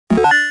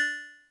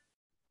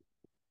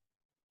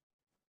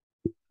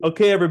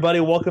Okay,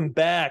 everybody, welcome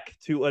back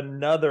to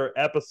another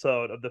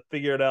episode of the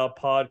Figure It Out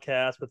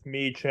podcast with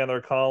me, Chandler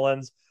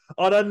Collins,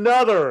 on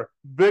another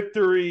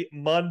Victory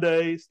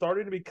Monday,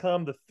 starting to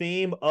become the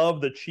theme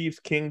of the Chiefs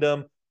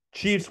Kingdom.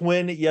 Chiefs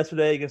win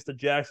yesterday against the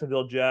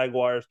Jacksonville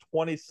Jaguars,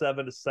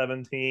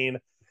 27-17,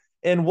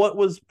 in what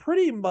was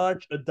pretty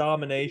much a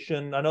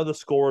domination. I know the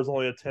score is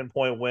only a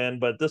 10-point win,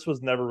 but this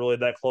was never really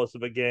that close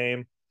of a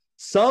game.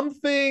 Some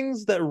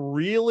things that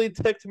really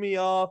ticked me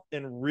off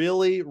and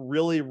really,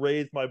 really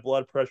raised my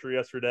blood pressure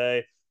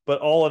yesterday. But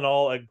all in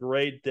all, a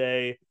great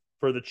day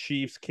for the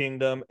Chiefs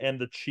Kingdom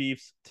and the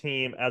Chiefs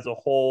team as a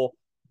whole.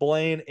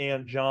 Blaine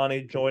and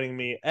Johnny joining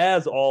me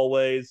as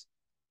always.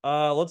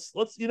 Let's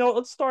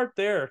start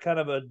there, kind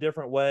of a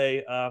different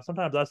way.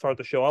 Sometimes I start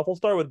the show off. We'll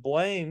start with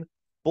Blaine.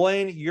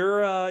 Blaine,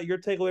 your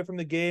takeaway from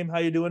the game. How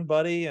you doing,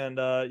 buddy? And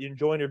you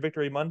enjoying your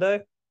victory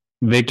Monday?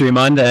 Victory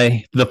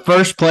Monday, the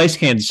first place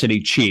Kansas City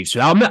Chiefs.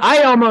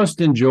 I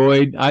almost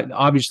enjoyed.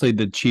 Obviously,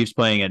 the Chiefs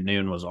playing at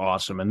noon was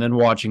awesome, and then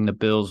watching the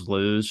Bills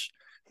lose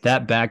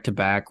that back to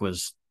back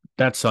was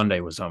that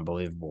Sunday was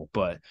unbelievable.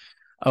 But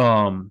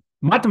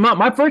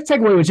my first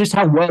takeaway was just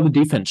how well the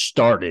defense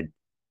started.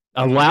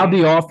 Allowed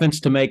Mm-hmm. the offense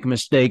to make a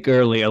mistake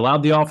early.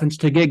 Allowed the offense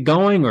to get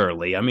going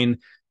early. I mean,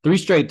 three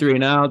straight three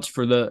and outs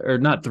or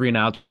not three and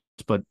outs,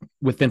 but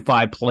within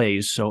 5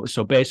 plays.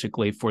 So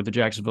basically, for the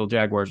Jacksonville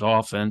Jaguars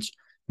offense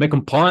make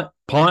them punt,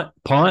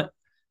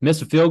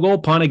 miss a field goal,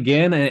 punt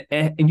again,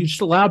 and you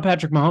just allowed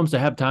Patrick Mahomes to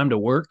have time to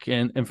work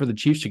and for the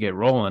Chiefs to get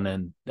rolling,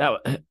 and that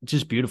was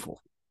just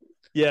beautiful.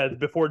 Yeah,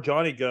 before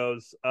Johnny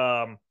goes,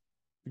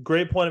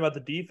 great point about the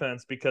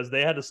defense because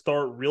they had to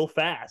start real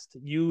fast.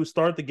 You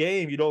start the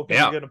game, you don't think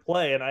you're Yeah, going to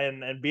play,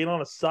 and being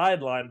on a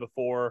sideline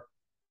before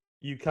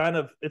you kind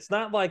of it's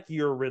not like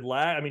you're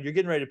relaxed. I mean, you're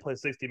getting ready to play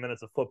 60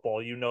 minutes of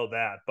football, you know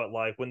that. But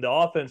like when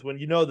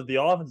you know that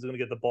the offense is going to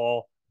get the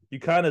ball, you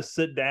kind of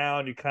sit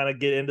down, you kind of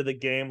get into the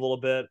game a little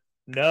bit.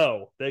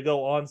 No, they go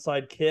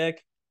onside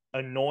kick.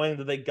 Annoying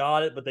that they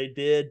got it, but they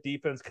did.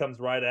 Defense comes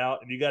right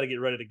out, and you got to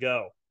get ready to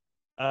go.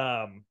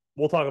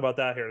 We'll talk about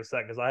that here in a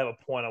second because I have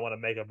a point I want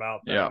to make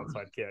about that yeah.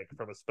 onside kick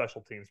from a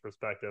special teams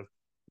perspective.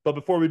 But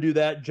before we do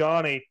that,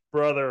 Johnny,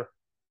 brother,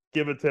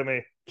 give it to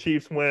me.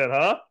 Chiefs win,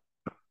 huh?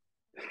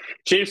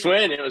 Chiefs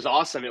win. It was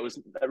awesome. It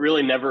was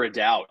really never a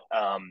doubt.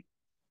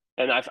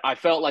 And I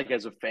felt like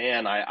as a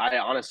fan, I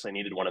honestly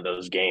needed one of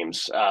those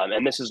games.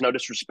 And this is no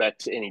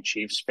disrespect to any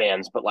Chiefs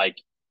fans, but like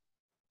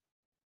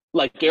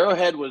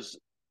Arrowhead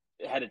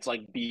had its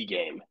like B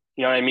game.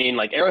 You know what I mean?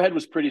 Like Arrowhead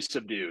was pretty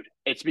subdued.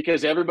 It's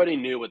because everybody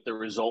knew what the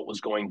result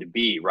was going to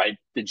be, right?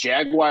 The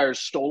Jaguars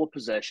stole a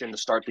possession to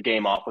start the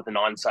game off with an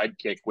onside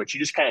kick, which you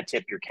just kind of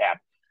tip your cap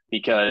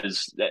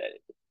because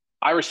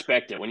I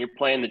respect it. When you're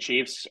playing the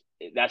Chiefs,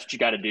 that's what you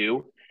got to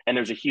do. And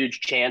there's a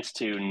huge chance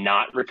to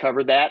not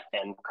recover that.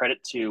 And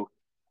credit to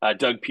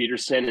Doug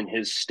Peterson and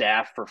his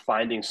staff for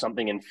finding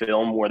something in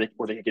film where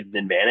they get an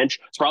advantage.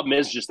 The problem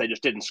is just they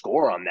just didn't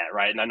score on that,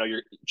 right? And I know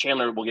your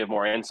Chandler will give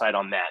more insight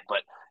on that, but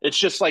it's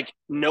just like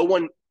no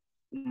one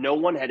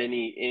had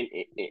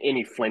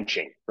any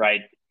flinching,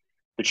 right?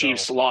 The No.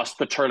 Chiefs lost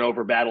the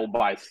turnover battle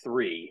by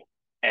 3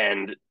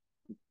 and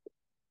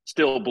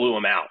still blew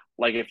them out.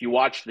 Like if you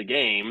watch the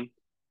game,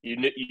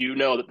 you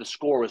know that the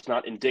score was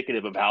not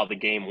indicative of how the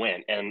game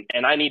went,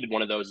 and I needed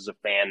one of those as a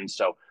fan.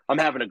 So I'm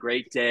having a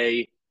great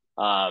day.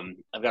 I've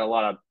got a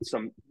lot of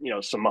some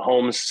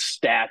Mahomes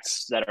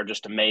stats that are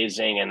just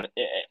amazing, and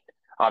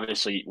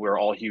obviously we're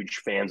all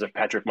huge fans of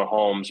Patrick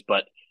Mahomes.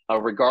 But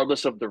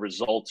regardless of the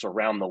results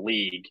around the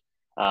league,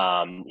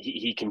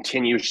 he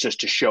continues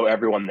just to show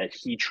everyone that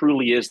he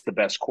truly is the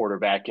best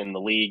quarterback in the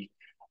league.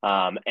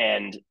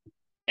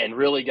 And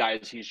really,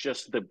 guys, he's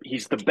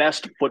the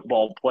best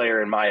football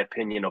player in my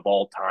opinion of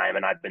all time,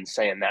 and I've been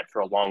saying that for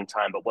a long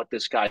time. But what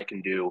this guy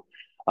can do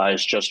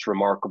is just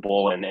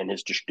remarkable, and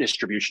his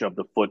distribution of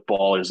the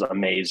football is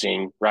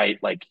amazing. Right,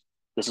 like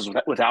this is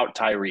without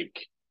Tyreek.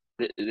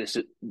 This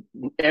is,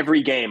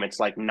 every game it's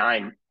like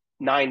nine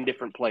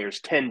different players,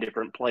 10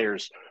 different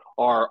players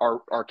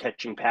are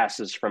catching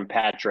passes from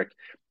Patrick.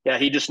 Yeah,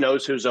 he just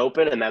knows who's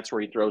open, and that's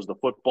where he throws the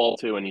football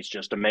to, and he's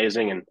just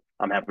amazing. And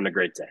I'm having a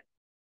great day.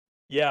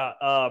 Yeah,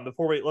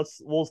 before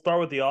we'll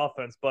start with the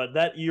offense, but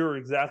that you're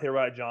exactly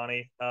right,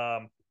 Johnny.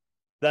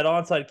 That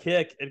onside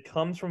kick, it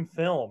comes from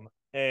film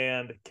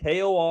and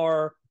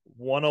KOR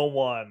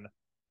 101.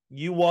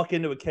 You walk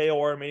into a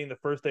KOR meeting the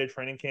first day of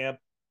training camp,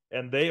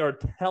 and they are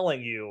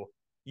telling you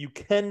you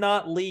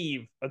cannot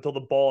leave until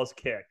the ball is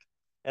kicked.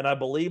 And I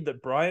believe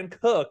that Brian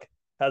Cook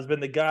has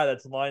been the guy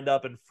that's lined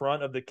up in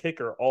front of the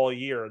kicker all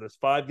year. There's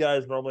 5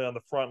 guys normally on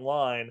the front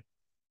line.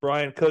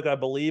 Brian Cook, I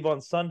believe,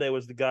 on Sunday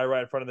was the guy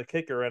right in front of the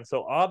kicker. And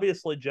so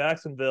obviously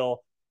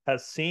Jacksonville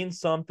has seen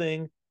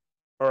something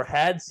or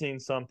had seen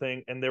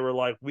something, and they were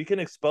like, we can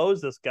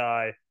expose this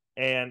guy.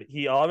 And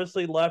he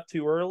obviously left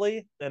too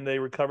early, and they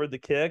recovered the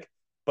kick.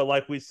 But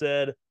like we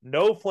said,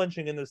 no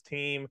flinching in this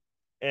team,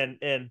 and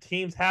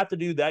teams have to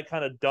do that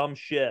kind of dumb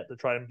shit to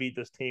try and beat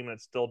this team, and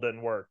it still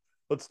didn't work.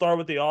 Let's start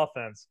with the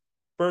offense.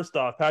 First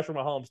off, Patrick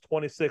Mahomes,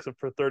 26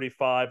 for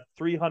 35,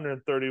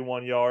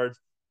 331 yards,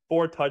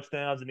 4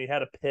 touchdowns and he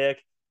had a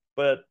pick.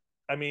 But,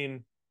 I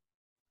mean,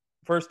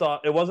 first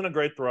off, it wasn't a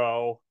great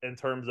throw in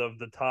terms of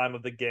the time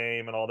of the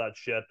game and all that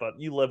shit, but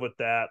you live with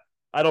that.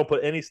 I don't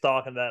put any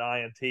stock in that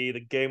INT.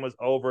 The game was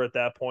over at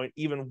that point.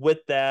 Even with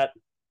that,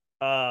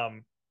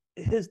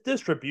 his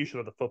distribution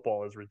of the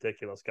football is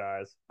ridiculous,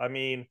 guys. I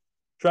mean,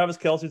 Travis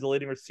Kelce's the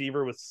leading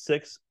receiver with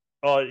 6.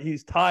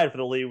 He's tied for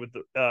the lead with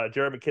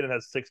Jerick McKinnon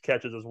has 6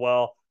 catches as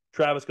well.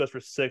 Travis goes for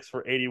 6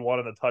 for 81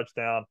 and a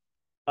touchdown.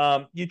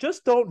 You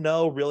just don't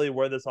know really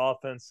where this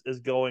offense is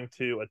going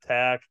to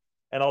attack.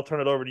 And I'll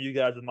turn it over to you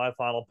guys with my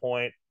final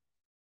point.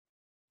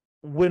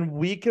 When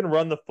we can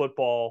run the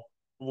football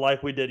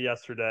like we did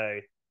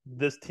yesterday,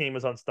 this team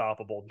is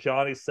unstoppable.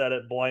 Johnny said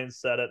it. Blaine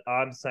said it.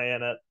 I'm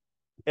saying it.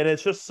 And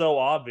it's just so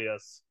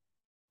obvious.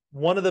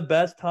 One of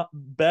the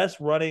best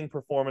running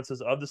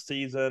performances of the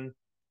season.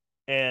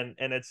 And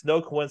it's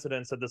no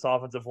coincidence that this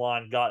offensive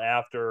line got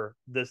after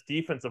this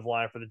defensive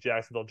line for the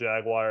Jacksonville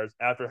Jaguars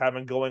after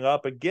having going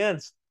up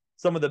against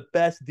some of the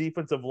best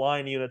defensive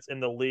line units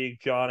in the league.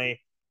 Johnny,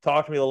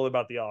 talk to me a little bit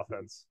about the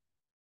offense.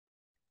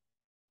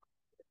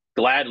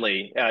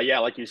 Gladly. Yeah,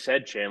 like you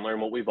said, Chandler,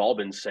 and what we've all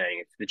been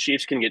saying, if the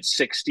Chiefs can get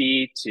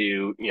 60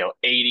 to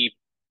 80,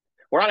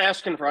 we're not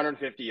asking for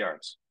 150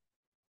 yards.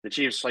 The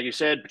Chiefs, like you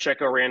said,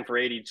 Pacheco ran for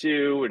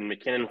 82 and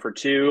McKinnon for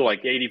 2,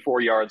 like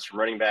 84 yards from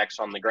running backs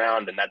on the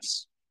ground. And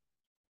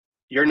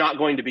you're not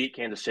going to beat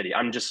Kansas City.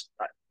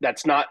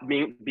 That's not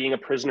being a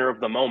prisoner of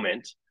the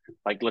moment.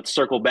 Like, let's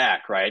circle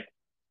back, right?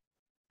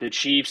 The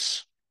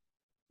Chiefs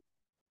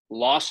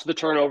lost the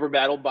turnover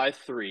battle by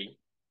 3,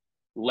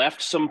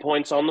 left some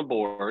points on the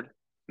board,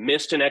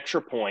 missed an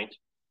extra point,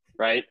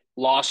 right?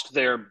 Lost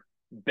their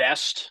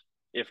best,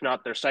 if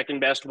not their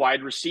second best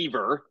wide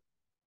receiver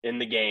in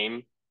the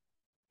game.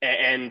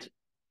 And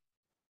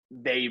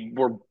they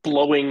were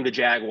blowing the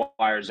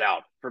Jaguars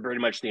out for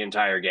pretty much the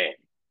entire game.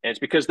 And it's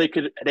because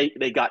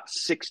they got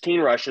 16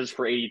 rushes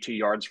for 82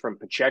 yards from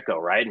Pacheco,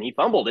 right? And he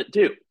fumbled it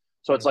too.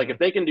 So it's like, if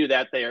they can do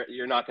that,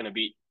 you're not going to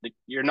beat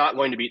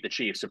the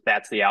Chiefs if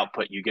that's the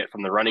output you get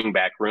from the running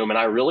back room. And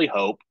I really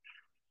hope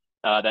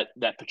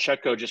that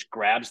Pacheco just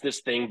grabs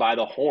this thing by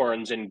the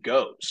horns and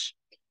goes.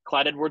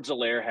 Clyde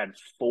Edwards-Helaire had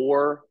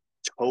 4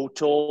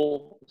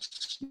 total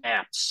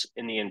snaps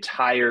in the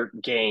entire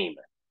game.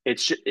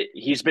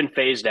 He's been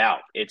phased out.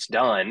 It's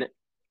done,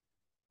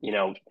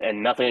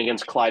 and nothing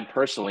against Clyde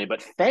personally,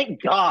 but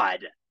thank God.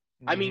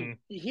 I mean,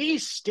 he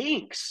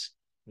stinks.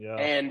 Yeah.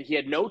 And he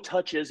had no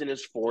touches in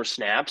his 4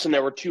 snaps, and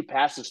there were 2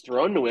 passes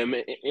thrown to him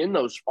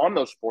on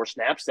those 4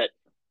 snaps. That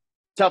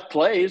tough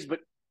plays, but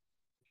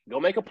go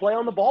make a play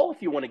on the ball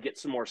if you want to get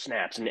some more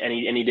snaps, and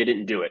he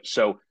didn't do it.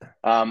 So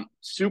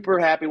super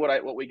happy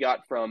what we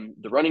got from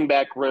the running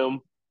back room.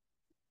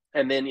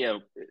 And then,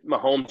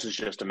 Mahomes is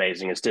just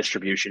amazing. His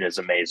distribution is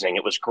amazing.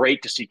 It was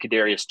great to see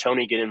Kadarius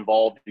Toney get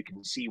involved. You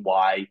can see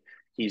why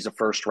he's a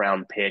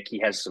first-round pick.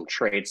 He has some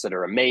traits that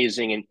are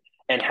amazing.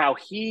 And how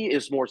he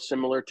is more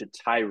similar to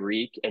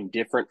Tyreek and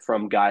different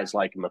from guys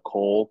like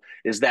Mecole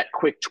is that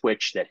quick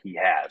twitch that he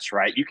has,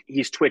 right?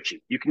 He's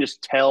twitchy. You can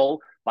just tell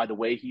by the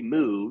way he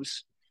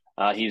moves.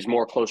 He's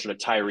more closer to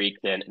Tyreek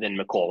than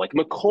Mecole. Like,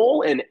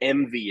 Mecole and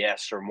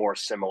MVS are more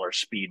similar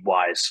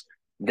speed-wise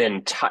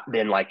than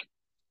like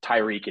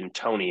Tyreek and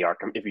Toney are,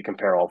 if you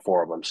compare all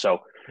 4 of them.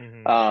 So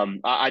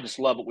I just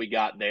love what we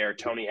got there.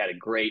 Toney had a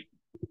great,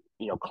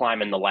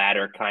 climbing the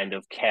ladder kind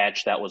of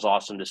catch. That was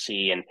awesome to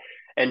see.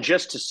 And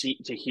just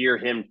to hear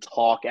him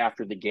talk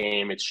after the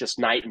game, it's just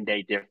night and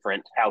day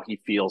different how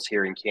he feels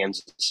here in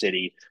Kansas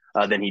City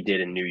than he did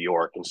in New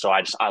York. And so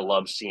I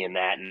love seeing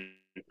that. And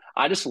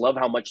I just love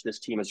how much this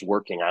team is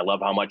working. I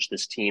love how much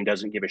this team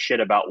doesn't give a shit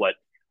about what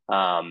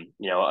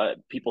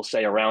people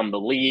say around the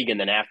league. And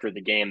then after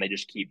the game, they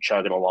just keep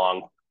chugging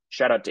along.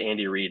 Shout out to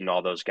Andy Reid and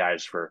all those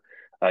guys for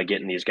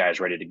getting these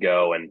guys ready to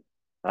go. And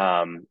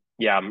I'm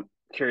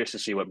curious to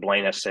see what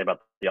Blaine has to say about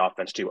the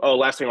offense too. Oh,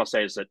 last thing I'll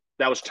say is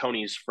that was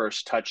Toney's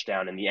first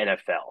touchdown in the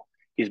NFL.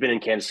 He's been in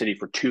Kansas City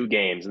for 2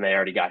 games, and they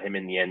already got him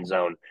in the end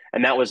zone.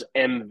 And that was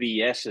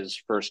MVS's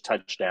first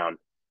touchdown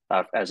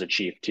as a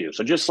Chief too.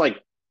 So just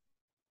like,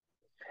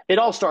 it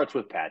all starts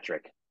with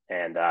Patrick,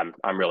 and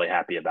I'm really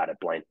happy about it,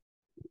 Blaine.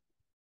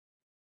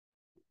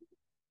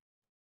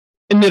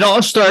 And it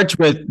all starts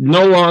with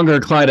no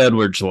longer Clyde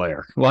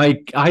Edwards-Helaire.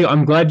 Like,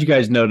 I'm glad you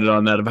guys noted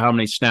on that of how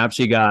many snaps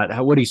he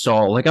got, what he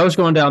saw. Like, I was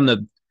going down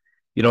the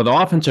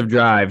offensive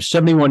drive,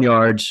 71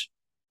 yards,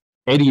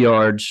 80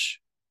 yards,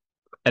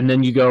 and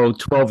then you go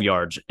 12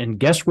 yards. And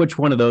guess which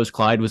one of those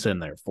Clyde was in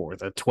there for?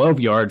 The 12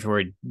 yards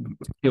where he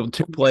 2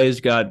 plays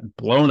got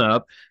blown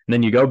up, and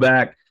then you go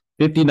back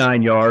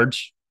 59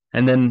 yards,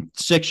 and then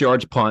 6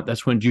 yards punt.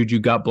 That's when Juju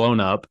got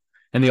blown up.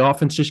 And the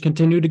offense just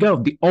continued to go.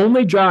 The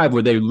only drive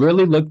where they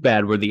really looked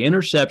bad were the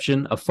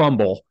interception, a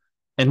fumble,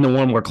 and the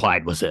one where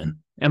Clyde was in.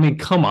 I mean,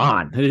 come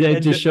on. It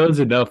just shows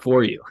enough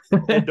for you.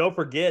 And don't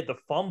forget the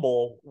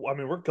fumble. I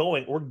mean, we're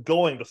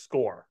going to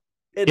score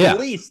at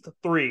least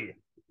 3.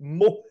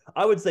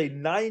 I would say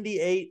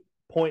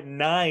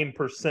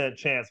 98.9%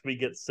 chance we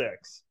get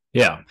 6.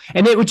 Yeah.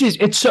 And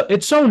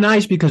it's so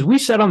nice because we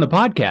said on the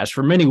podcast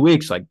for many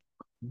weeks, like,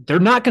 they're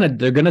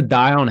gonna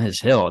die on his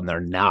hill, and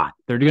they're not.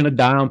 They're gonna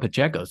die on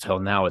Pacheco's hill.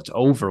 Now it's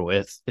over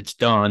with. It's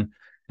done.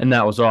 And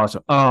that was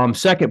awesome.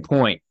 Second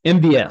point,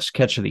 MVS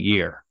catch of the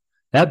year.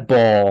 That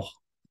ball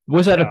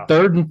was at a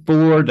 3rd and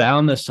 4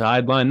 down the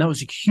sideline. That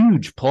was a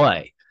huge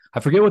play. I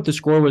forget what the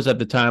score was at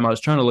the time. I was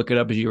trying to look it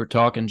up as you were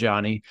talking,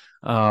 Johnny.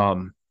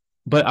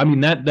 But I mean,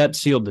 that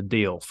sealed the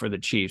deal for the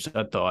Chiefs,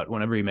 I thought,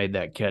 whenever he made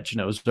that catch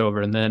and it was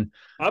over. And then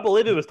I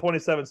believe it was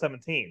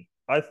 27-17.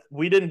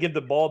 We didn't give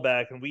the ball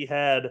back, and we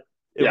had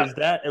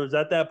it was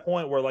at that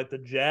point where like the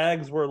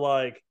Jags were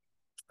like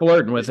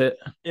flirting with it.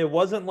 It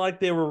wasn't like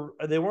they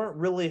weren't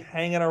really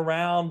hanging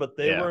around, but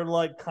they were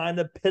like kind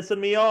of pissing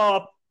me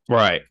off.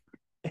 Right.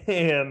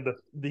 And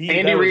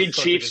Andy Reid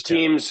Chiefs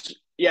teams.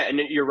 Yeah, and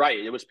you're right.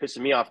 It was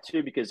pissing me off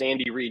too because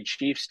Andy Reid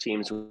Chiefs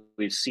teams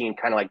we've seen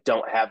kind of like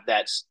don't have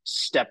that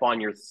step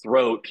on your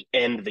throat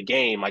end the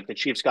game. Like the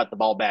Chiefs got the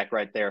ball back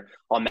right there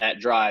on that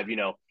drive,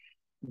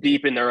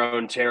 deep in their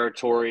own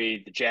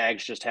territory. The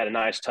Jags just had a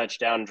nice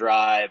touchdown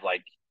drive,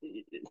 like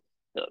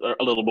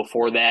a little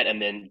before that,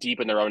 and then deep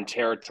in their own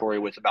territory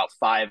with about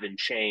 5 and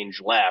change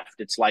left.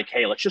 It's like,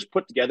 hey, let's just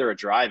put together a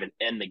drive and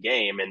end the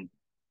game. And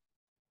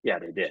yeah,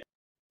 they did.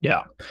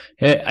 Yeah,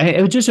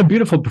 it was just a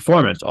beautiful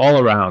performance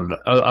all around.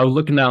 I was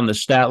looking down the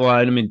stat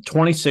line. I mean,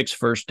 26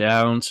 first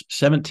downs,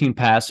 17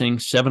 passing,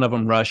 7 of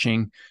them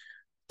rushing.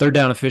 Third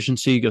down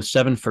efficiency goes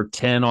 7 for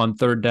 10 on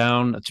third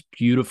down. That's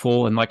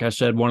beautiful. And like I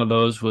said, one of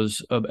those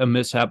was a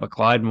mishap of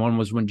Clyde, and one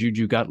was when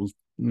Juju got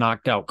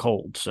knocked out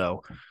cold.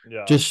 So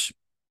just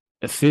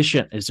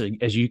efficient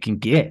as you can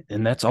get,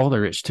 and that's all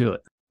there is to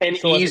it. And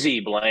easy,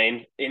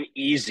 Blaine, and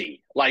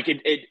easy. Like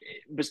it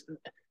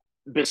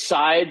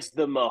besides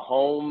the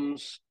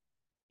Mahomes,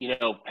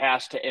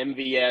 pass to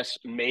MVS,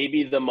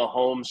 maybe the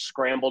Mahomes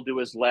scramble to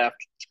his left,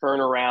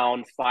 turn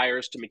around,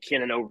 fires to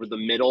McKinnon over the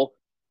middle,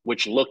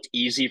 which looked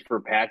easy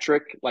for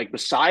Patrick. Like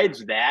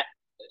besides that,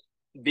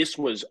 this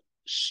was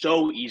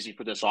so easy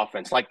for this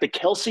offense. Like the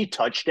Kelce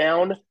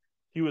touchdown.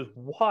 He was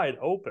wide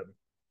open.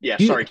 Yeah,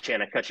 sorry,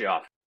 Chan, I cut you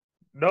off.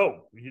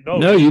 No, you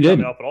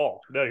didn't. Off at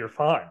all. No, you're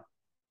fine.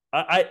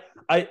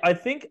 I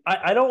think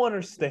I don't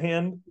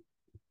understand.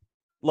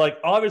 Like,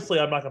 obviously,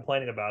 I'm not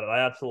complaining about it.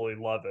 I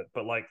absolutely love it.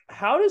 But, like,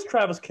 how does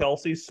Travis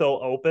Kelce so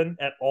open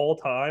at all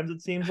times,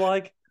 it seems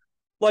like?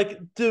 What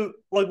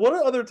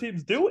are other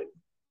teams doing?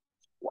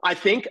 I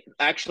think,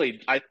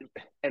 actually,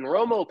 and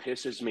Romo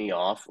pisses me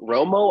off.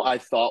 Romo, I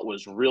thought,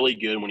 was really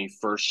good when he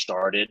first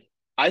started.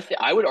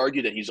 I would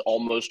argue that he's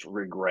almost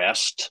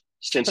regressed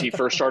since he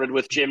first started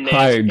with Jim Nantz.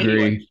 I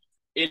agree.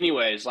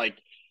 Anyways,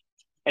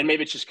 and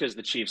maybe it's just because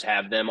the Chiefs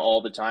have them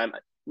all the time.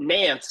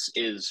 Nantz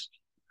is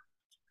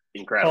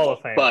incredible,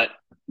 but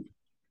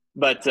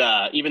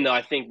even though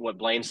I think what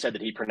Blaine said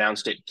that he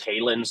pronounced it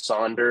Kalen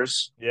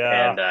Saunders,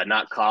 and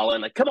not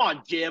Colin. Like, come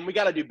on, Jim, we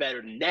got to do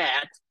better than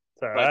that.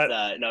 Right.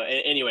 But no.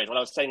 Anyways, what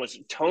I was saying was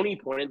Tony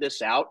pointed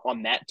this out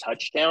on that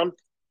touchdown.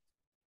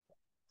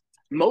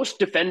 Most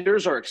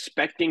defenders are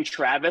expecting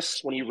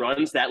Travis when he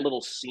runs that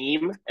little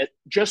seam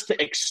just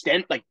to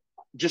extend,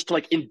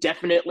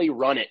 indefinitely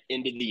run it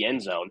into the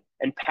end zone.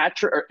 And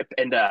Patrick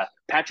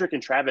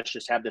and Travis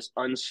just have this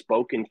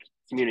unspoken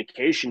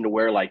communication to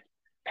where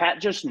Pat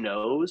just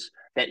knows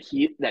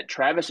that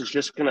Travis is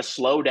just going to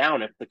slow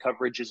down if the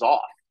coverage is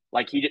off.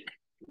 Like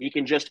he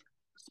can just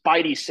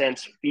spidey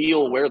sense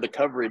feel where the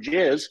coverage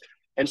is.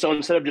 And so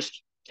instead of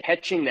just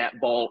catching that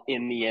ball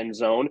in the end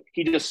zone,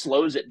 he just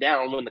slows it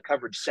down when the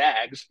coverage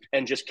sags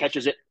and just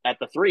catches it at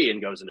the 3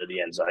 and goes into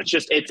the end zone.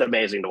 It's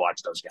amazing to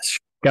watch those guys.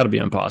 Got to be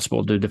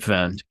impossible to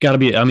defend. Got to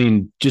be. I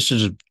mean, just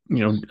as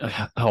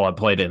how I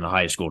played in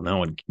high school, no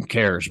one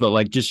cares.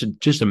 But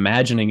just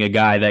imagining a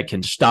guy that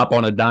can stop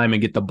on a dime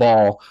and get the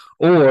ball,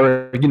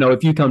 or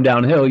if you come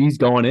downhill, he's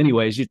going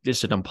anyways.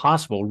 It's an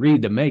impossible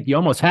read to make. You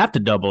almost have to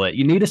double it.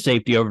 You need a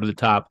safety over the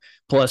top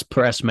plus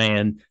press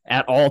man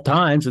at all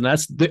times, and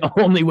that's the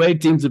only way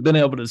teams have been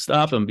able to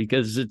stop him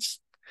because it's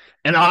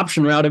an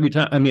option route every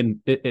time. I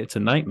mean, it's a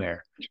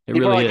nightmare. It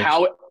really is.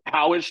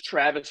 How is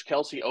Travis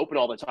Kelce open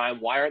all the time?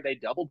 Why aren't they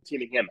double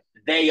teaming him?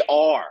 They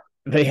are.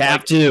 They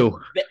have to.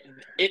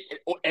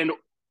 And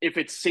if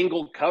it's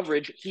single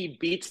coverage, he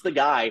beats the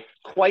guy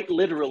quite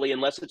literally,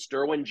 unless it's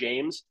Derwin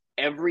James,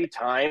 every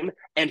time.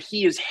 And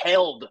he is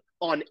held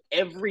on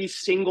every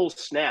single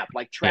snap.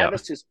 Like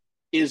Travis is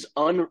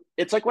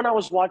it's like when I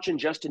was watching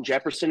Justin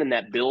Jefferson in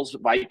that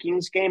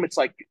Bills-Vikings game. It's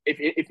like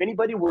if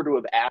anybody were to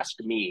have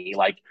asked me,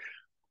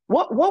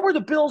 what were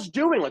the Bills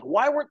doing? Like,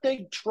 why weren't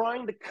they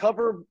trying to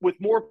cover with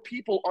more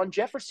people on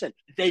Jefferson?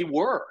 They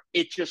were.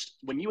 It just,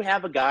 when you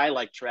have a guy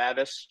like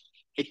Travis,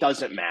 it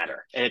doesn't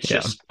matter. And it's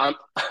just, I'm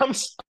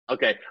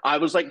okay. I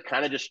was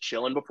kind of just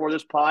chilling before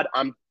this pod.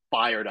 I'm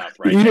fired up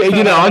right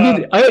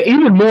now. I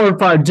even more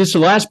fired. Just the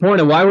last point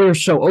of why we were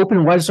so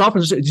open. Why this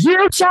offense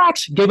 0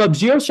 sacks, gave up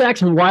 0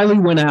 sacks, and Wiley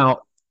went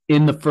out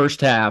in the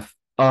first half.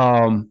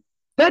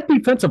 That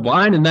defensive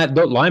line and that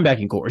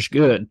linebacking core is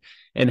good.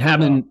 And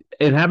having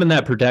and having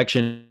that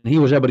protection, he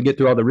was able to get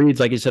through all the reads,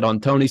 like you said, on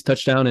Tony's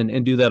touchdown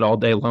and do that all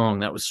day long.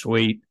 That was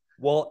sweet.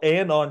 Well,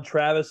 and on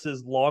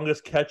Travis's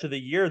longest catch of the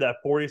year, that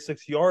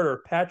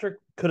 46-yarder, Patrick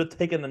could have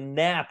taken a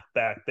nap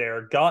back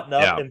there, gotten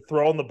up and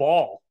thrown the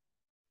ball.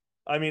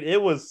 I mean,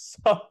 it was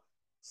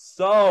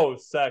so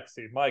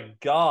sexy. My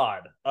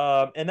God.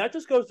 And that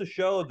just goes to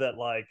show that,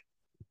 like,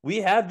 we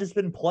have just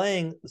been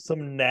playing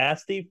some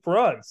nasty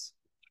fronts.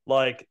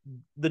 Like,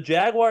 the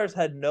Jaguars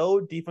had no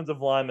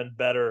defensive lineman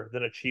better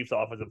than a Chiefs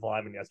offensive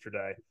lineman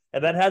yesterday.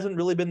 And that hasn't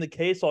really been the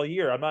case all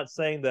year. I'm not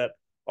saying that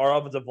our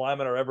offensive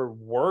linemen are ever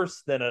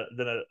worse than a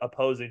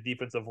opposing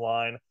defensive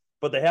line,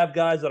 but they have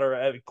guys that are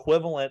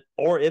equivalent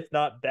or if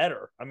not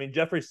better. I mean,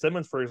 Jeffrey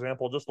Simmons, for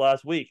example, just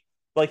last week,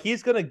 like,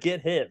 he's going to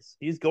get his.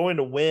 He's going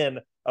to win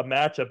a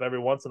matchup every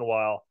once in a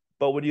while.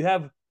 But when you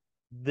have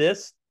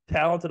this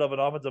talented of an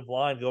offensive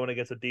line going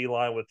against a D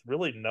line with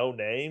really no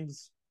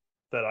names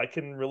that I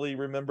can really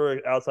remember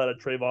outside of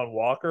Trayvon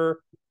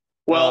Walker.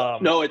 Well,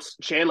 no, it's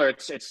Chandler.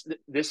 It's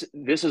this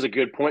is a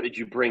good point that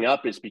you bring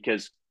up, is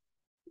because,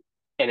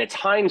 and it's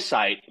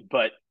hindsight,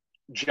 but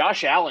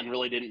Josh Allen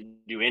really didn't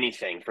do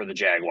anything for the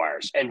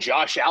Jaguars. And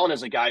Josh Allen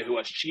is a guy who,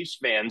 us Chiefs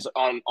fans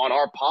on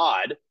our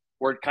pod,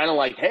 we're kind of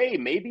like, hey,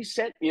 maybe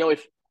send,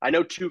 if I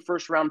know 2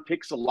 first-round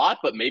picks a lot,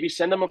 but maybe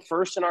send them a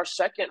first and our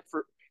second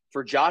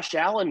for Josh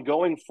Allen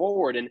going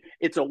forward. And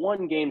it's a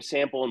 1-game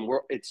sample, and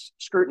it's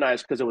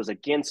scrutinized because it was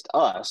against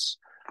us.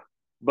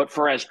 But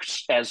for as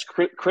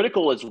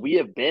critical as we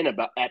have been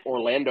at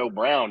Orlando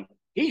Brown,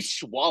 he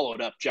swallowed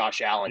up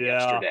Josh Allen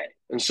yesterday.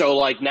 And so,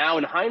 like, now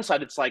in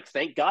hindsight, it's like,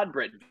 thank God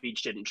Brett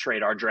Veach didn't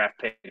trade our draft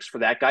picks for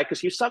that guy, because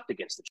he sucked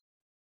against the Chiefs.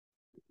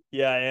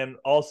 Yeah, and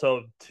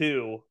also,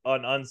 too,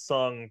 an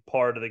unsung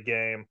part of the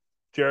game,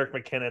 Jerick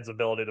McKinnon's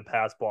ability to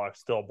pass block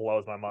still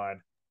blows my mind.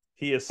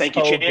 He is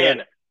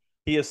good.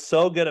 He is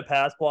so good at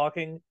pass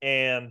blocking,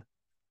 and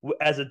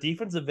as a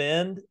defensive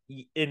end,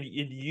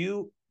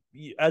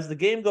 as the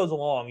game goes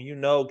along, you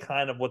know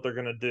kind of what they're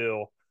going to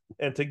do.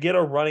 And to get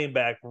a running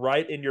back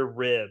right in your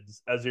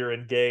ribs as you're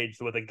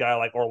engaged with a guy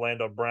like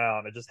Orlando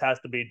Brown, it just has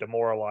to be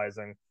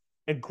demoralizing.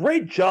 And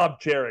great job,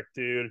 Jerick,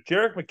 dude.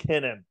 Jerick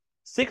McKinnon,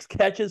 6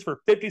 catches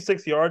for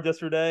 56 yards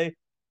yesterday.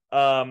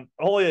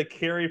 Only a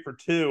carry for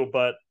 2,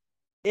 but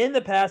in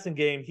the passing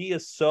game, he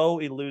is so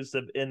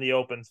elusive in the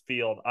open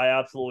field. I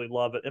absolutely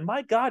love it. And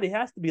my God, he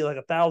has to be like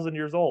 1,000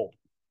 years old.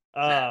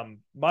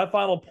 My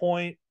final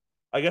point,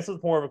 I guess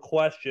it's more of a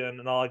question,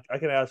 and I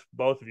can ask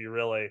both of you,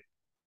 really.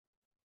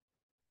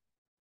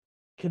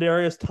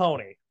 Kadarius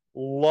Toney,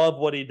 love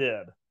what he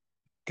did.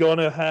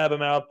 Gonna have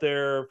him out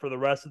there for the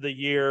rest of the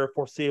year,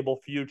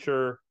 foreseeable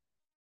future.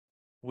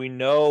 We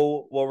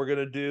know what we're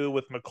gonna do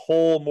with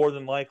McColl more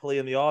than likely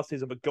in the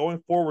offseason, but going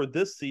forward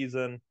this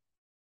season,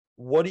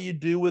 what do you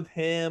do with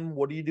him?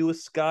 What do you do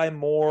with Sky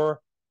Moore?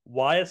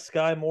 Why is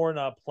Sky Moore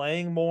not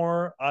playing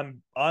more?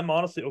 I'm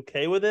honestly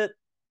okay with it,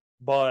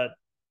 but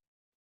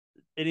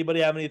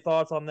anybody have any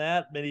thoughts on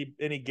that?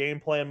 Any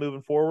game plan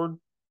moving forward?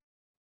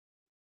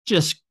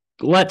 Just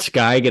let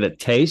Sky get a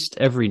taste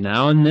every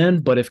now and then,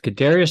 but if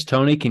Kadarius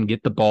Toney can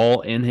get the ball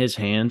in his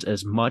hands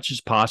as much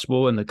as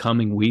possible in the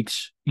coming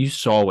weeks, you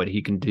saw what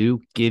he can do.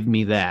 Give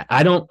me that.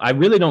 I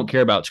really don't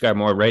care about Sky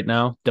Moore right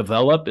now.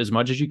 Develop as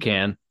much as you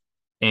can.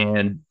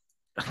 And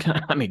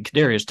I mean,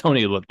 Kadarius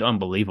Toney looked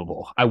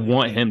unbelievable. I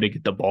want him to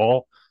get the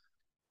ball.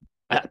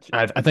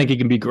 I think he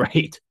can be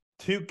great.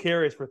 2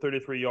 carries for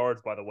 33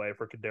 yards, by the way,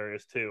 for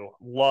Kadarius too.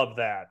 Love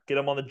that. Get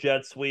him on the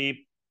jet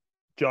sweep.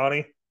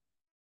 Johnny?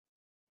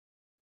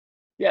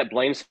 Yeah,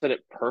 Blaine said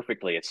it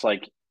perfectly. It's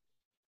like,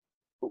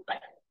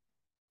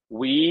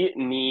 we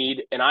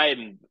need, and I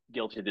am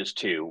guilty of this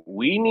too,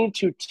 we need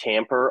to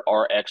tamper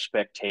our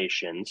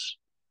expectations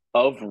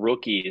of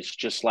rookies,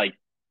 just like,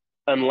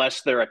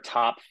 unless they're a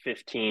top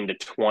 15 to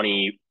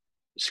 20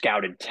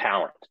 scouted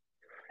talent.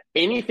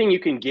 Anything you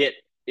can get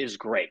is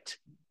great,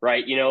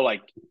 right?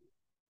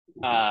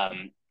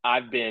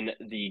 I've been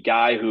the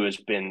guy who has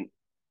been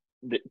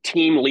the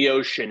team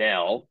Leo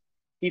Chanel.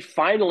 He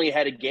finally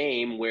had a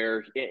game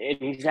where, and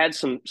he's had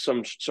some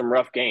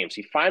rough games.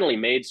 He finally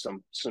made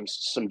some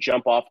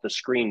jump off the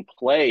screen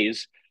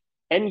plays,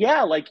 and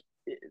yeah, like,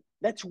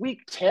 that's week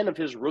 10 of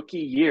his rookie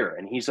year,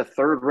 and he's a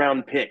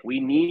 3rd-round pick. We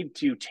need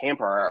to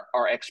tamper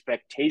our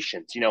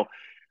expectations.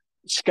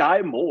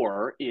 Sky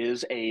Moore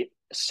is a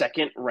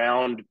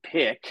 2nd-round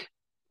pick,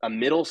 a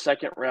middle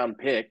 2nd-round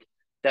pick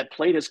that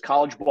played his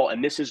college ball,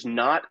 and this is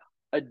not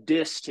a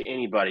diss to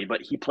anybody,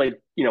 but he played,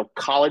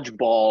 college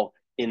ball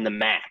in the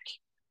MAC,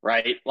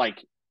 right?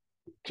 Like,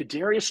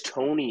 Kadarius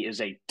Toney is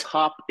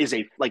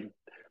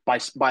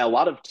by a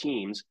lot of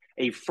teams,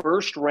 a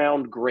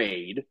 1st-round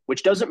grade,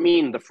 which doesn't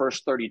mean the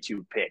first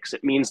 32 picks.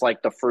 It means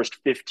like the first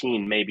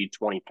 15, maybe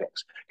 20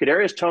 picks.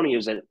 Kadarius Toney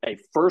is a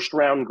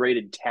 1st-round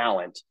graded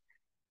talent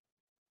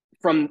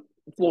from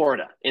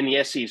Florida in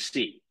the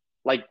SEC.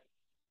 Like,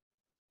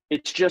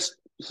 it's just,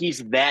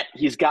 he's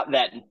got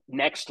that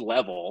next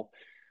level.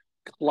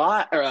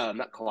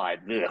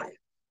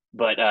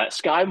 But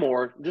Sky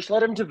Moore, just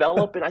let him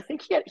develop, and I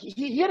think he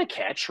had a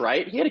catch,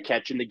 right? He had a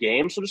catch in the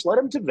game, so just let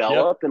him Yep.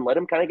 develop and let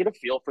him kind of get a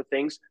feel for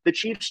things. The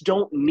Chiefs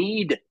don't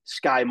need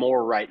Sky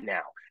Moore right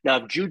now. Now,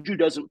 if Juju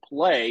doesn't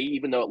play,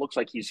 even though it looks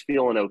like he's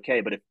feeling okay,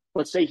 but if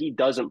let's say he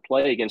doesn't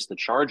play against the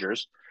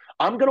Chargers,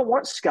 I'm going to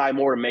want Sky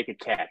Moore to make a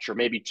catch or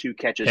maybe two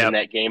catches in Yep.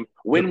 that game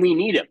when we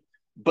need him.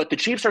 But the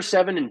Chiefs are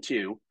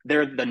 7-2.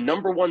 They're the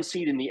number one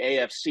seed in the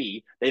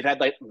AFC. They've had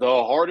like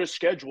the hardest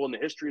schedule in the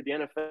history of the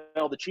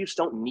NFL. The Chiefs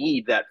don't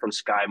need that from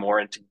Sky Moore,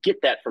 and to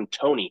get that from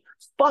Tony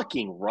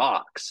fucking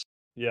rocks.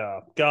 Yeah.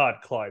 God,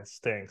 Clyde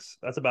stinks.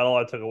 That's about all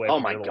I took away Oh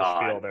from my your little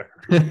spiel God.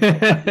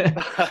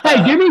 there.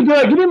 Hey, give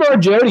me more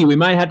Jody. We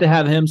might have to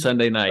have him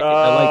Sunday night.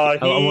 I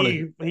want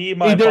to. He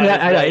might did- find his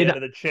I- way I- into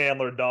the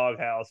Chandler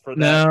doghouse for that.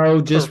 No,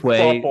 just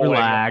wait, kerfuffling on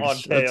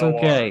relax. That's KOR.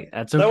 okay.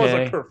 That's That was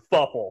a okay.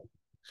 kerfuffle.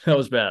 That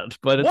was bad,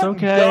 but it's What in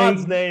okay.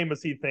 God's name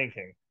is he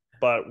thinking?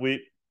 But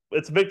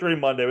it's Victory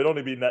Monday. We don't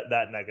need to be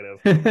that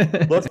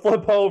negative. Let's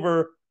flip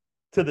over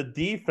to the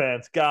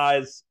defense,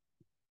 guys.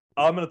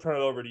 I'm going to turn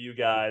it over to you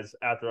guys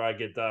after I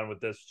get done with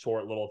this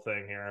short little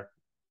thing here.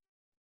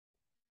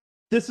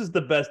 This is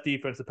the best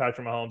defense that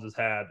Patrick Mahomes has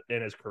had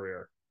in his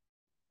career.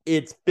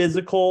 It's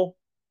physical,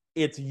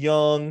 it's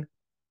young,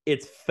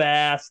 it's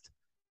fast,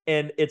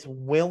 and it's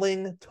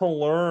willing to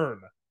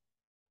learn.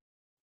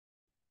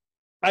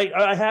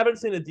 I haven't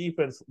seen a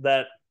defense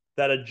that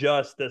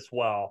adjusts this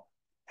well,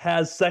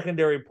 has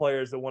secondary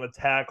players that want to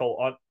tackle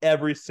on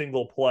every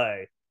single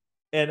play,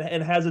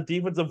 and has a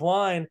defensive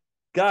line.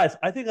 Guys,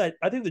 I think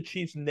the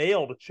Chiefs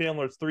nailed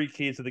Chandler's 3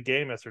 keys to the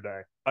game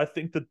yesterday. I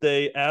think that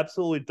they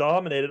absolutely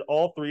dominated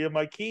all 3 of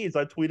my keys.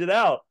 I tweeted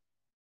out.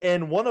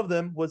 And one of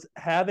them was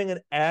having an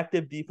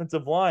active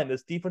defensive line.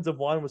 This defensive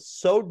line was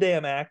so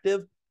damn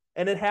active,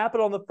 and it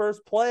happened on the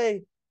first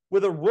play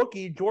with a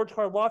rookie, George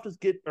Karlaftis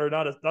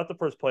not the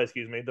first play,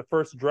 excuse me, the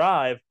first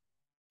drive.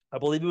 I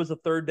believe it was a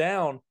 3rd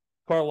down.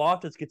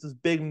 Karlaftis gets his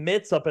big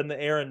mitts up in the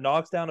air and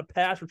knocks down a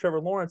pass for Trevor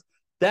Lawrence.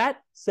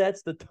 That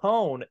sets the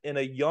tone in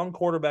a young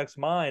quarterback's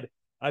mind.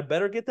 I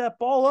better get that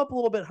ball up a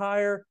little bit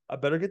higher.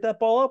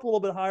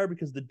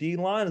 Because the D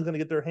line is going to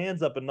get their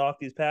hands up and knock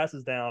these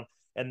passes down.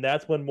 And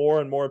that's when more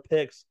and more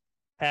picks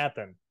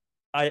happen.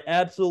 I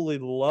absolutely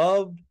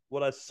loved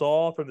what I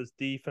saw from this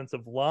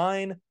defensive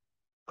line.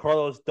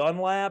 Carlos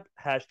Dunlap,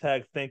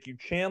 #thank you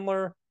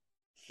Chandler.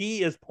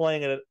 He is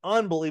playing at an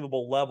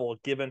unbelievable level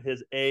given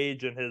his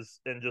age and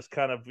just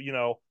kind of,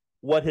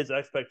 what his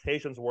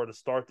expectations were to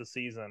start the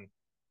season.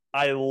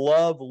 I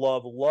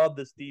love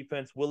this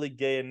defense. Willie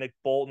Gay and Nick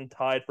Bolton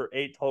tied for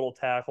 8 total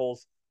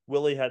tackles.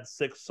 Willie had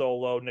 6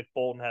 solo. Nick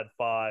Bolton had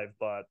 5.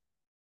 But,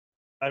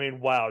 I mean,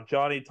 wow.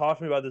 Johnny, talk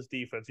to me about this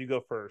defense. You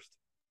go first.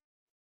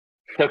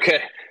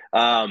 Okay.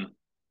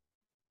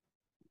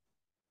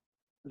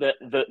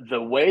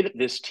 The way that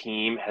this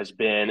team has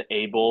been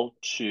able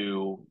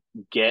to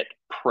get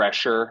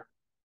pressure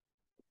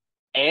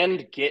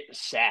and get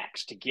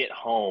sacks to get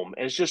home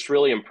has just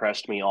really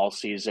impressed me all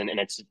season. And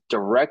it's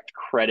direct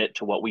credit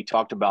to what we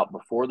talked about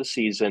before the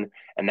season.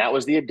 And that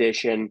was the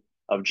addition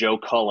of Joe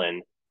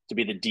Cullen to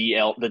be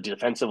the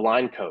defensive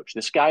line coach.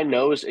 This guy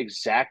knows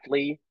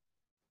exactly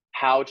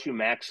how to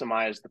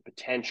maximize the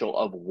potential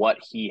of what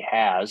he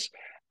has.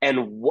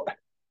 And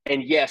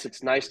yes,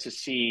 it's nice to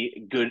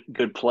see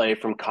good play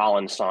from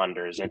Colin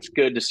Saunders. It's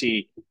good to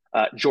see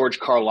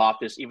George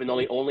Karlaftis, even though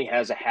he only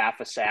has a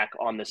half a sack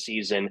on the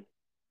season,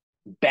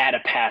 bat a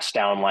pass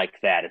down like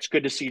that. It's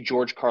good to see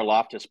George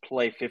Karlaftis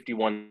play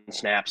 51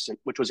 snaps,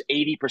 which was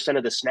 80%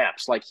 of the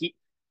snaps.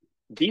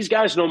 These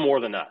guys know more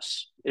than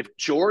us. If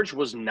George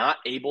was not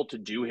able to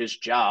do his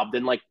job,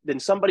 then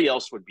somebody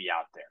else would be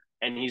out there.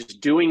 And he's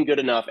doing good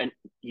enough, and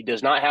he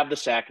does not have the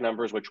sack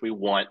numbers, which we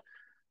want.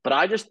 But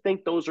I just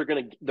think those are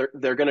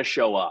they're gonna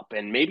show up.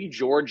 And maybe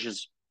George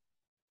is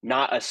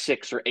not a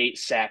 6 or 8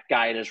 sack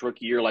guy in his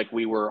rookie year like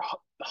we were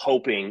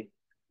hoping.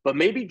 But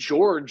maybe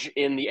George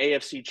in the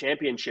AFC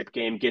Championship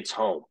game gets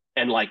home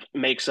and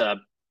makes a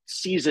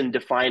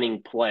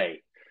season-defining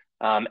play.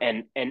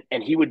 And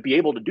he would be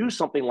able to do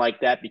something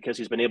like that because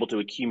he's been able to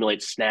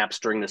accumulate snaps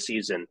during the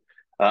season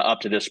up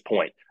to this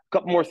point. A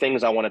couple more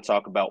things I want to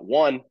talk about.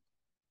 One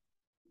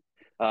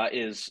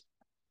is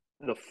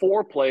the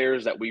 4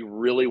 players that we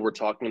really were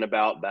talking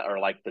about that are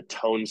like the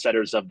tone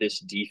setters of this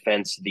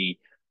defense,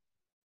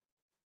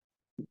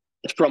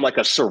 from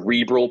a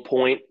cerebral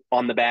point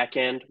on the back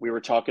end. We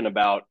were talking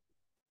about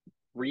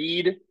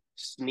Reed,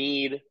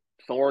 Snead,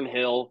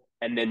 Thornhill,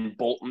 and then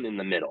Bolton in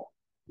the middle.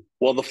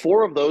 Well, the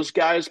 4 of those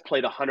guys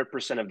played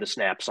 100% of the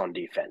snaps on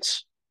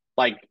defense.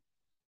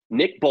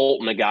 Nick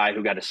Bolton, a guy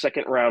who got a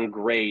 2nd-round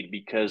grade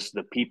because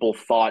the people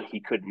thought he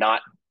could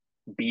not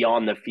be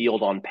on the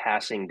field on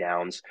passing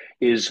downs,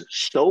 is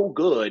so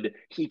good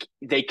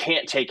they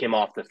can't take him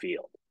off the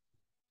field.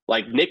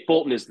 Nick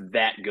Bolton is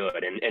that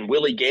good. And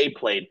Willie Gay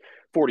played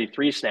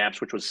 43 snaps,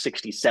 which was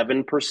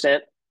 67%.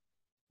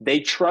 They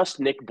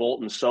trust Nick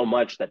Bolton so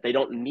much that they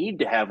don't need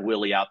to have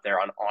Willie out there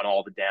on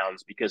all the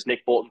downs because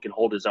Nick Bolton can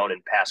hold his own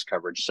in pass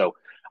coverage. So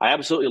I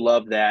absolutely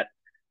love that.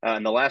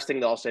 And the last thing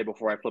that I'll say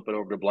before I flip it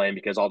over to Blaine,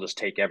 because I'll just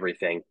take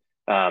everything.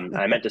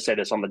 I meant to say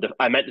this on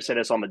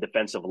the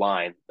defensive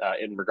line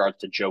in regards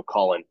to Joe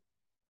Cullen,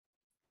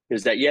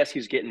 is that yes,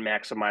 he's getting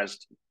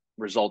maximized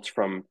results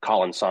from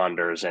Colin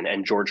Saunders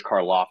and George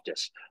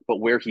Karlaftis,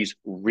 but where he's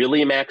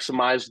really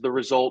maximized the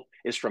result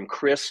is from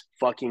Chris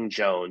fucking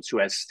Jones, who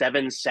has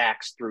 7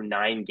 sacks through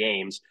 9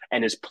 games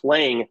and is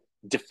playing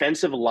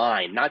defensive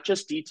line, not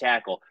just D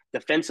tackle,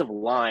 defensive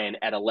line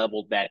at a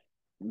level that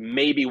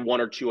maybe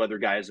 1 or 2 other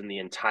guys in the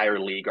entire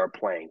league are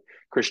playing.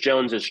 Chris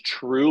Jones is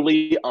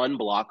truly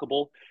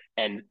unblockable.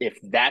 And if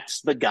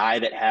that's the guy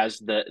that has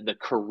the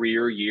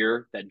career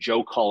year that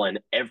Joe Cullen,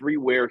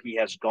 everywhere he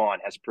has gone,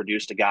 has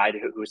produced a guy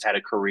who's had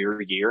a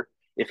career year.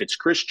 If it's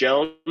Chris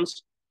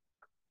Jones,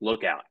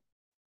 look out.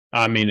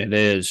 I mean, it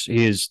is.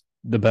 He is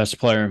the best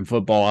player in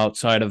football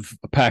outside of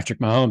Patrick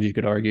Mahomes, you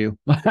could argue.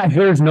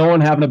 There's no one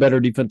having a better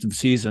defensive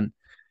season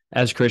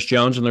as Chris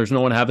Jones, and there's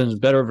no one having as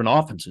better of an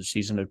offensive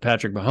season as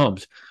Patrick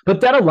Mahomes. But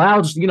that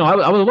allows,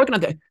 I was looking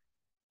at that.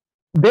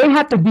 They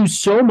have to do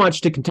so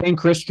much to contain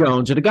Chris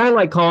Jones, and a guy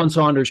like Colin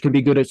Saunders can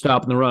be good at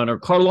stopping the run, or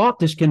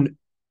Karlaftis can,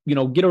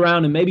 get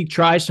around and maybe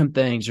try some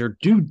things or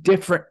do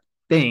different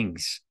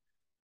things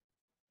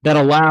that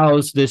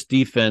allows this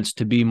defense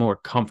to be more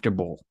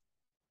comfortable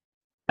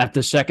at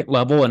the second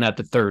level and at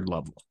the third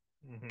level.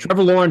 Mm-hmm.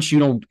 Trevor Lawrence,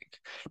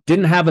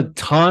 didn't have a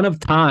ton of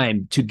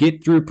time to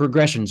get through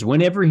progressions.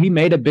 Whenever he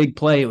made a big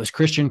play, it was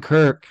Christian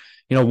Kirk,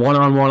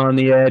 one-on-one on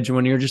the edge,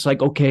 when you're just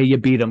like, okay, you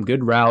beat him,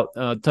 good route,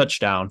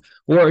 touchdown.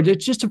 Or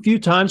it's just a few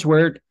times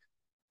where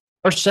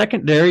our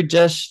secondary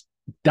just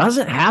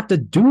doesn't have to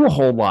do a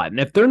whole lot. And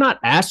if they're not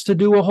asked to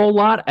do a whole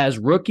lot as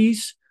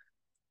rookies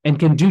and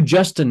can do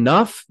just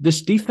enough,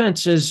 this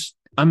defense is,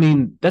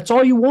 that's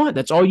all you want.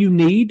 That's all you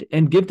need,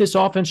 and give this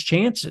offense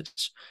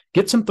chances.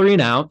 Get some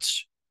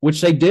 3-and-outs,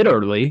 which they did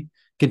early.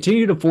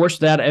 Continue to force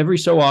that every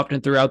so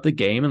often throughout the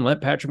game and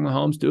let Patrick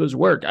Mahomes do his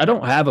work. I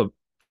don't have a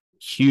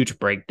huge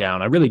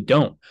breakdown. I really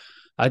don't.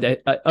 I,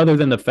 other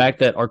than the fact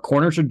that our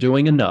corners are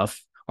doing enough,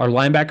 our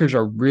linebackers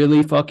are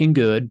really fucking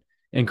good,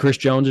 and Chris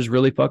Jones is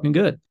really fucking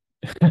good.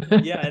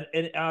 Yeah,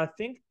 and I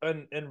think,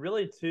 and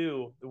really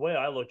too, the way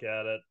I look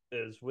at it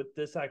is with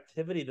this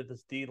activity that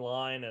this D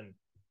line and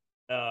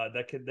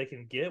they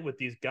can get with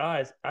these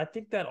guys, I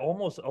think that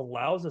almost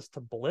allows us to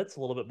blitz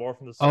a little bit more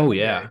from the secondary. Oh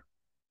yeah,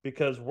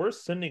 because we're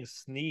sending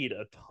Snead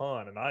a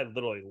ton, and I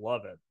literally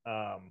love it.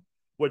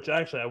 Which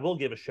actually I will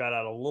give a shout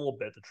out a little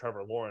bit to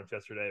Trevor Lawrence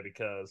yesterday,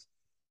 because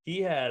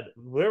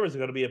there was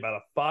going to be about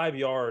a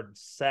 5-yard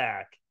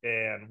sack,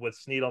 and with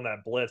Snead on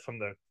that blitz from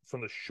the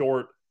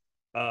short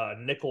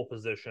nickel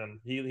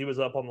position, he was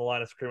up on the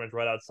line of scrimmage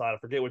right outside. I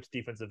forget which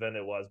defensive end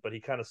it was, but he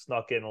kind of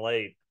snuck in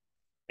late,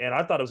 and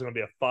I thought it was going to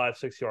be a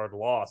 5-6 yard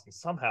loss, and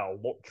somehow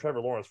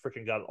Trevor Lawrence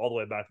freaking got all the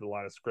way back to the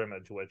line of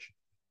scrimmage, which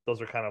those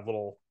are kind of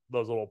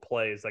those little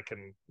plays that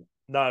can.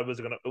 No, it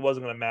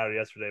wasn't gonna matter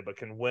yesterday, but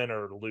can win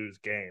or lose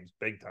games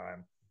big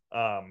time.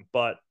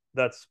 But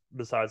that's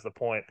besides the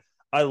point.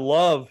 I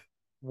love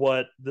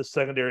what the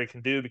secondary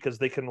can do, because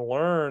they can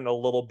learn a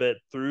little bit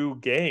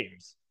through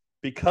games,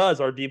 because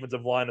our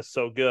defensive line is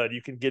so good.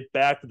 You can get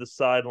back to the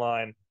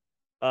sideline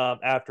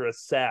after a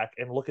sack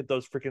and look at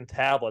those freaking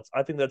tablets.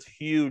 I think that's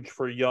huge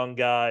for young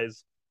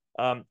guys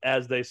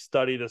as they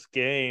study this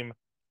game.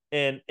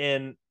 And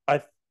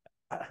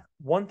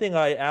one thing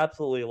I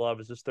absolutely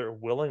love is just their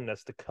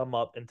willingness to come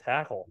up and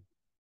tackle.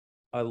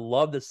 I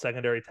love this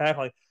secondary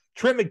tackling.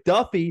 Trent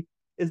McDuffie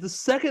is the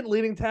second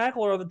leading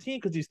tackler on the team,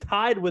 because he's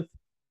tied with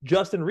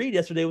Justin Reed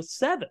yesterday with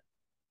 7.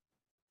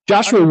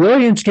 Joshua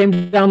Williams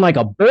came down like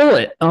a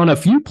bullet on a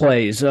few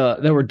plays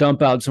that were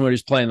dump out.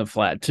 Somebody's playing the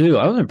flat too.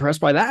 I was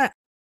impressed by that.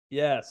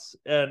 Yes,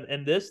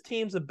 and this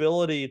team's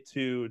ability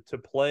to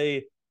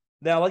play.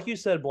 Now, like you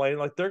said, Blaine,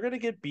 like they're going to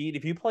get beat.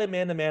 If you play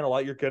man-to-man a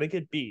lot, you're going to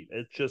get beat.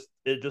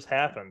 It just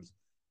happens.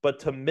 But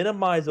to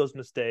minimize those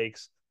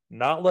mistakes,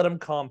 not let them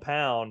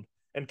compound,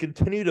 and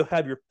continue to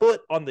have your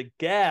foot on the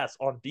gas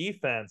on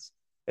defense,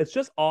 it's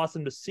just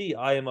awesome to see.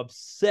 I am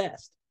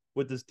obsessed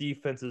with this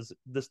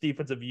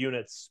defensive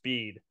unit's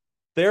speed.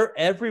 They're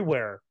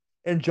everywhere.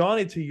 And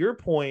Johnny, to your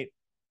point,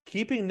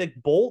 keeping Nick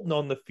Bolton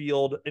on the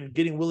field and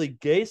getting Willie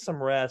Gay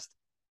some rest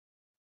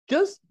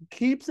just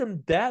keeps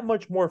him that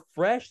much more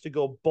fresh to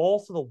go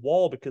balls to the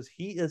wall, because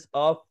he is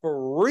a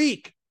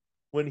freak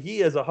when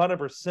he is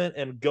 100%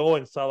 and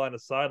going sideline to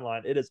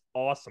sideline. It is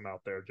awesome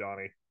out there,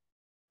 Johnny.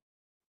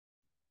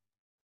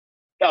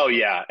 Oh,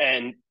 yeah.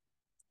 And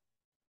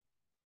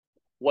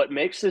what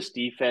makes this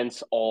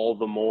defense all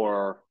the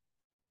more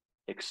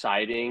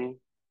exciting,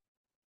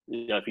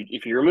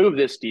 if you remove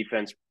this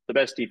defense, the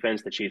best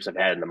defense the Chiefs have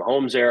had in the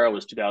Mahomes era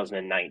was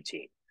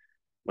 2019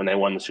 when they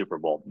won the Super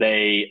Bowl.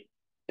 They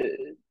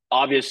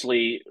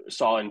obviously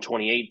saw in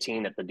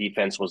 2018 that the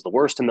defense was the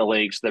worst in the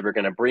league, so they were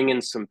going to bring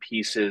in some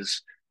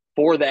pieces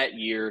for that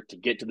year to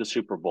get to the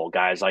Super Bowl.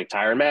 Guys like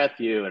Tyrann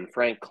Mathieu and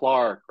Frank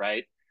Clark,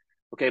 right?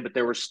 Okay, but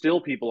there were still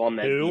people on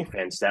that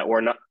defense that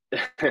were not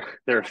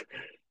 – they're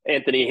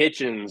Anthony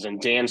Hitchens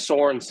and Dan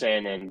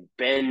Sorensen and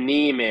Ben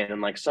Neiman,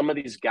 and like some of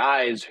these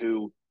guys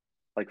who,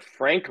 like,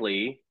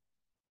 frankly,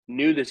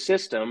 knew the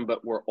system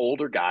but were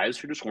older guys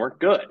who just weren't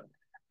good.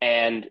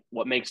 And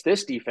what makes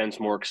this defense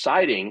more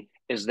exciting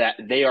is that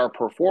they are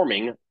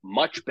performing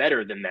much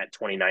better than that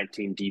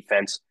 2019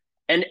 defense.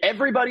 And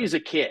everybody's a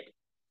kid.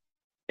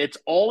 It's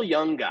all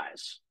young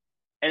guys.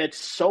 And it's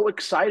so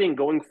exciting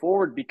going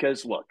forward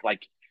because, look,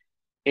 like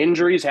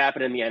injuries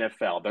happen in the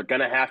NFL. They're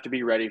going to have to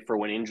be ready for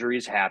when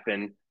injuries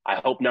happen. I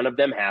hope none of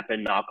them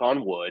happen, knock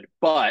on wood.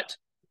 But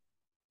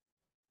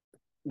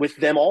with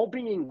them all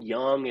being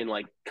young and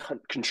like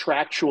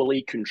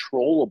contractually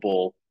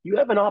controllable, you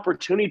have an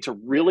opportunity to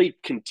really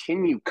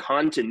continue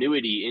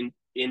continuity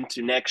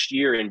into next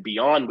year and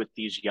beyond with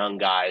these young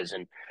guys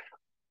and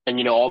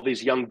you know all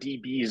these young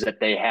DBs that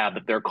they have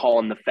that they're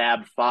calling the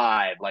Fab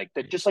Five, like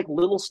that, just like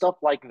little stuff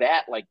like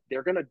that. Like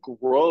they're gonna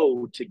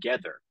grow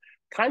together,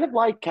 kind of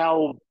like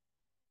how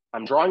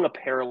I'm drawing a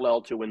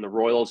parallel to when the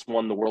Royals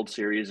won the World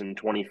Series in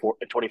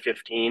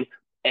 2015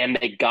 and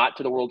they got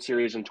to the World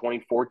Series in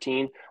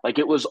 2014. Like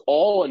it was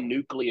all a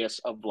nucleus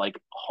of like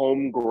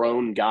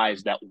homegrown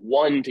guys that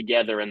won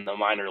together in the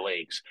minor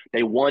leagues.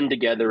 They won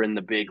together in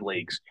the big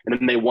leagues. And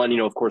then they won, you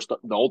know, of course, the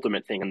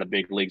ultimate thing in the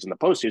big leagues in the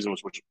postseason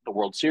was the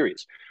World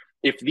Series.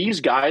 If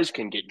these guys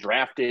can get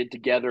drafted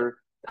together,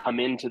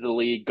 come into the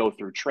league, go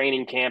through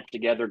training camp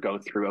together, go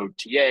through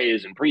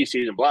OTAs and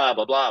preseason, blah,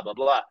 blah, blah, blah,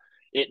 blah,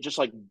 it just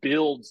like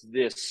builds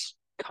this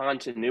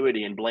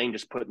continuity. And Blaine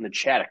just put in the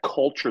chat a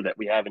culture that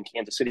we have in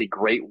Kansas City.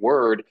 Great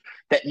word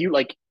that you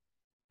like.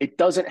 It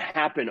doesn't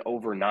happen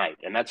overnight,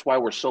 and that's why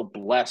we're so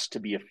blessed to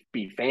be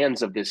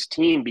fans of this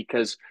team,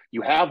 because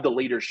you have the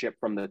leadership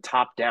from the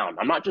top down.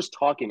 I'm not just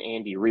talking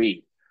Andy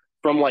Reid,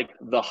 from like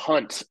the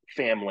Hunt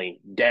family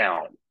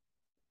down,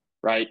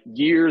 right?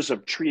 Years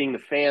of treating the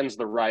fans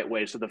the right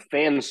way so the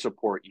fans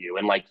support you.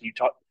 And like you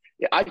talk,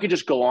 I could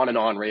just go on and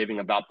on raving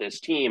about this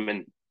team,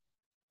 and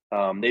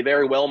they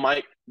very well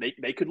might.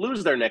 They could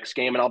lose their next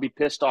game, and I'll be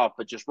pissed off.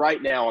 But just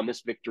right now on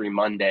this Victory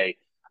Monday,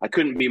 I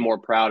couldn't be more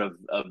proud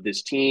of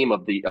this team,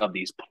 of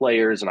these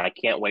players, and I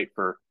can't wait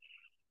for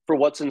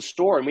what's in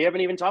store. And we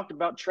haven't even talked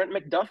about Trent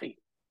McDuffie.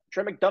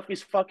 Trent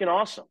McDuffie's fucking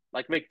awesome.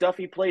 Like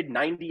McDuffie played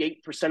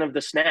 98% of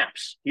the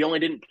snaps. He only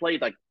didn't play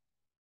like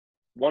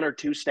 1 or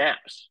 2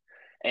 snaps,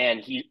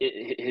 and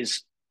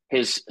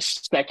his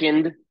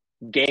second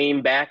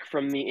game back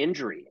from the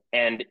injury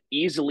and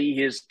easily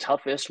his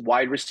toughest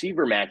wide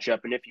receiver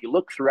matchup. And if you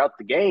look throughout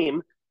the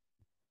game,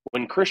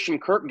 when Christian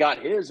Kirk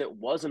got his, it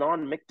wasn't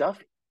on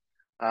McDuffie.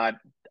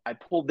 I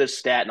pulled this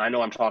stat, and I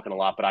know I'm talking a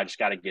lot, but I just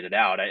got to get it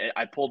out.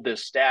 I pulled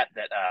this stat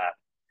that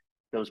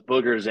those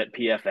boogers at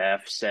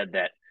PFF said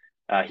that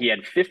he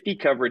had 50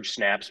 coverage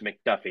snaps,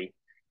 McDuffie,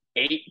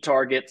 8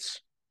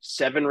 targets,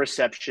 7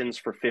 receptions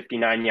for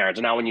 59 yards.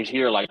 And now when you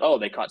hear like, oh,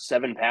 they caught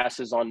 7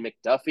 passes on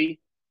McDuffie,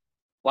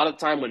 a lot of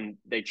the time when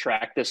they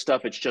track this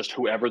stuff, it's just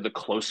whoever the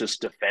closest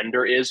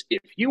defender is.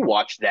 If you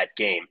watch that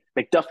game,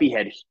 McDuffie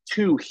had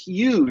 2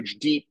 huge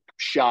deep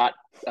shot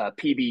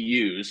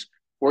PBUs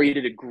where he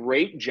did a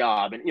great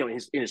job. And, you know,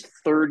 in his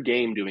 3rd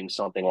game doing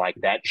something like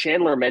that.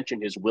 Chandler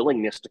mentioned his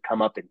willingness to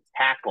come up and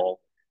tackle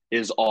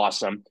is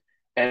awesome.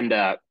 And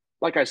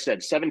like I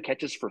said, 7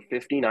 catches for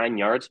 59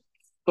 yards.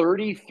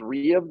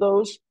 33 of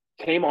those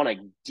came on a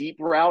deep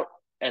route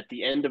at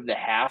the end of the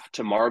half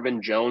to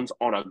Marvin Jones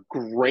on a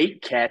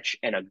great catch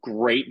and a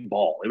great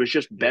ball. It was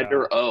just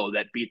better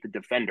that beat the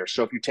defender.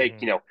 So if you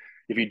take, you know,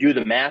 if you do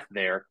the math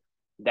there,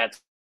 that's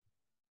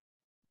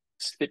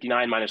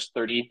 59 minus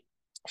 30.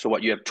 So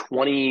what, you have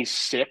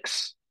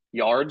 26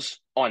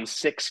 yards on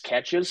 6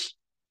 catches.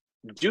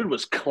 Dude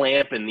was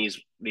clamping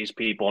these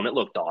people, and it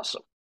looked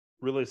awesome.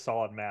 Really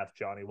solid math,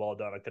 Johnny. Well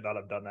done. I could not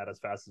have done that as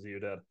fast as you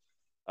did.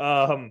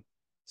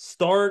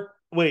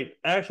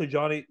 Actually,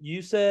 Johnny,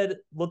 you said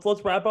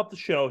let's wrap up the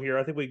show here.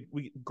 I think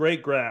we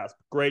great grasp,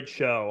 great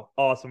show,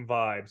 awesome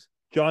vibes.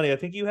 Johnny, I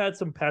think you had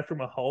some Patrick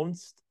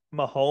Mahomes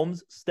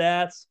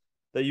stats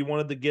that you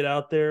wanted to get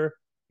out there.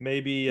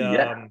 Maybe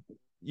I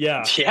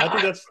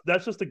think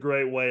that's just a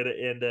great way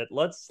to end it.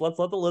 Let's let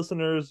the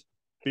listeners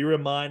be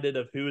reminded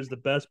of who is the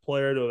best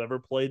player to have ever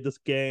played this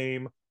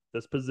game,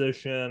 this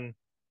position.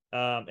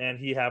 And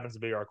he happens to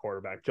be our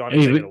quarterback.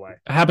 Johnny, take it away.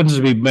 Happens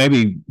to be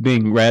maybe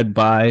being read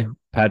by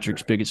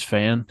Patrick's biggest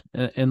fan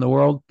in the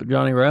world,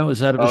 Johnny Rowe. Is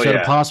that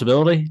a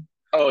possibility?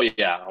 Oh,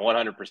 yeah,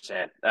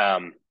 100%.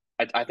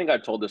 I think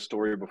I've told this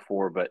story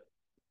before, but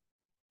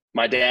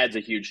my dad's a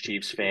huge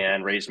Chiefs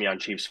fan, raised me on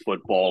Chiefs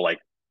football. Like,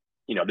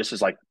 you know, this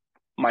is like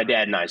my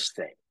dad and I's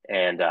thing.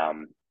 And I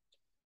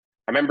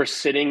remember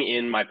sitting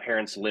in my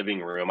parents'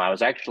 living room. I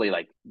was actually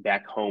like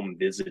back home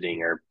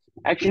visiting, or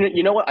actually,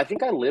 you know what? I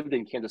think I lived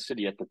in Kansas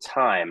City at the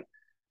time,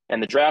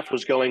 and the draft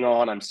was going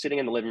on. I'm sitting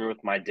in the living room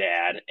with my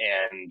dad,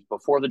 and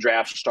before the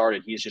draft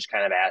started, he's just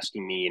kind of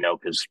asking me, you know,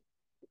 because,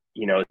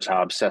 you know, it's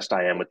how obsessed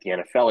I am with the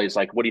NFL. He's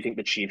like, what do you think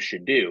the Chiefs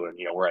should do? And,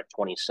 you know, we're at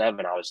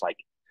 27. I was like,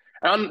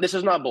 this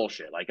is not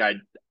bullshit. Like,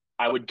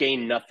 I would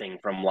gain nothing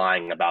from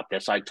lying about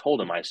this. I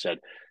told him, I said,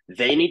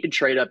 they need to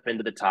trade up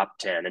into the top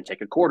 10 and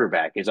take a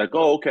quarterback. He's like,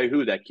 oh, okay,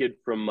 who? That kid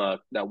from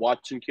that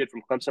Watson kid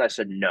from Clemson? I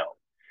said, no.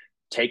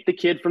 Take the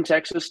kid from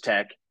Texas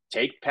Tech,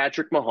 take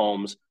Patrick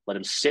Mahomes, let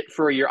him sit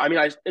for a year. I mean,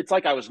 it's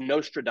like I was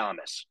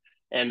Nostradamus.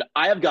 And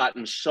I have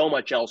gotten so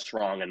much else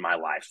wrong in my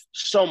life,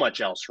 so much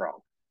else wrong.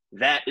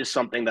 That is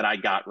something that I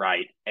got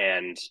right.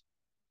 And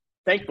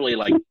thankfully,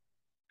 like,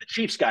 the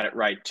Chiefs got it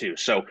right too.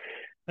 So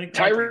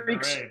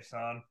Tyreek's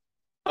son.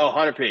 Oh,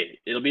 100p.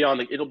 It'll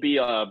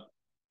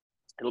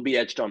be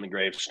etched on the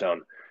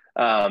gravestone.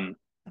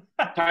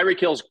 Tyreek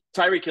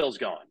Hill's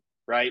gone,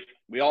 right?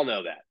 We all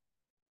know that.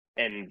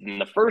 And in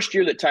the first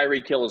year that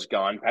Tyreek Hill is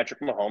gone, Patrick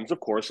Mahomes,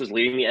 of course, is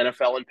leading the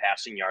NFL in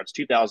passing yards,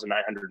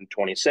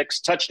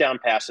 2,926, touchdown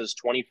passes,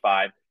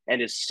 25,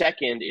 and is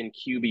second in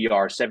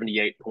QBR,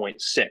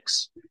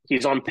 78.6.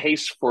 He's on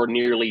pace for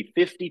nearly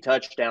 50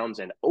 touchdowns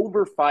and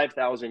over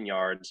 5,000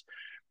 yards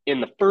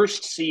in the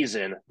first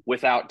season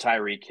without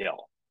Tyreek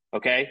Hill.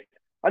 Okay?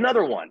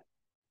 Another one.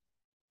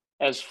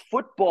 As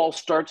football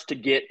starts to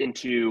get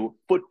into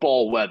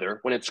football weather,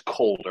 when it's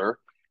colder,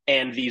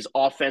 and these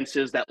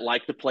offenses that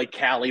like to play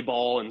Cali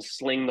ball and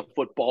sling the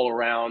football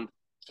around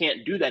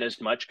can't do that as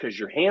much because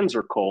your hands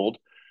are cold.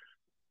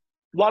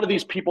 A lot of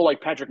these people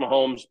like Patrick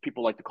Mahomes,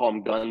 people like to call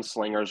them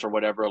gunslingers or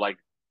whatever, like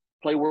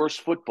play worse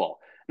football.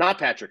 Not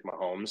Patrick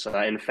Mahomes.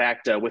 In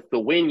fact, with the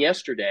win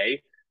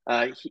yesterday,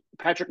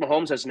 Patrick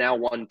Mahomes has now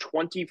won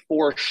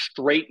 24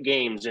 straight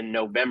games in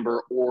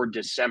November or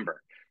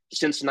December.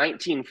 Since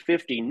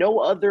 1950, no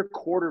other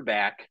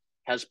quarterback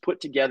has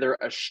put together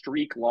a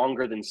streak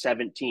longer than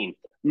 17.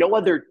 No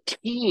other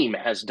team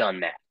has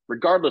done that,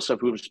 regardless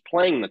of who's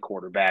playing the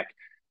quarterback,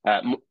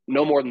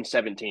 no more than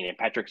 17. And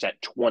Patrick's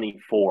at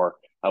 24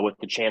 with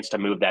the chance to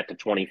move that to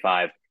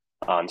 25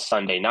 on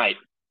Sunday night.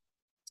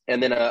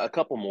 And then a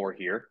couple more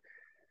here.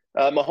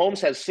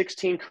 Mahomes has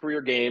 16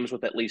 career games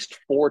with at least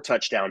 4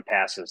 touchdown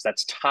passes.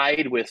 That's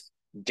tied with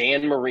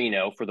Dan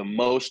Marino for the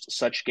most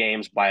such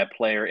games by a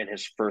player in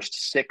his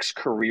first 6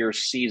 career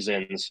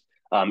seasons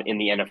in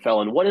the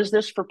NFL. And what is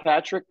this for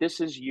Patrick? This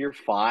is year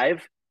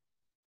 5.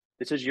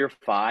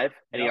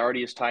 And he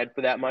already is tied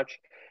for that much.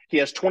 He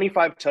has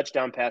 25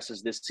 touchdown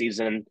passes this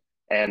season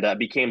and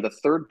became the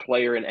 3rd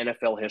player in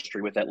NFL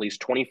history with at least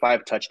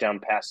 25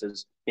 touchdown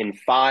passes in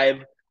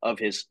 5 of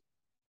his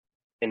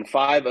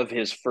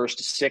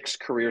first 6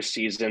 career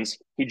seasons.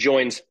 He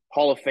joins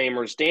Hall of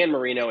Famers Dan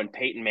Marino and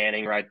Peyton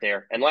Manning right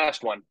there. And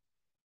last one,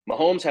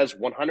 Mahomes has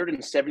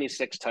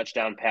 176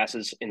 touchdown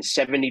passes in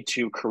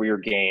 72 career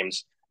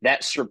games.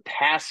 That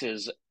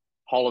surpasses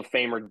Hall of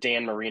Famer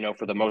Dan Marino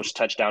for the most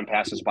touchdown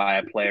passes by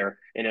a player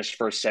in his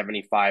first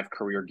 75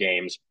 career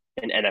games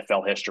in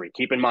NFL history.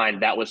 Keep in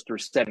mind, that was through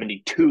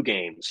 72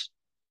 games,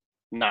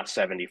 not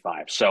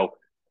 75. So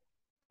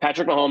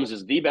Patrick Mahomes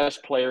is the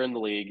best player in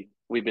the league.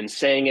 We've been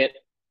saying it.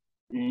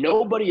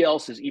 Nobody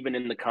else is even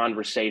in the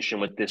conversation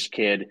with this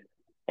kid.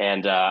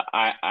 And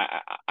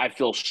I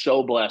feel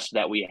so blessed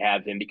that we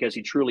have him because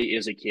he truly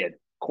is a kid.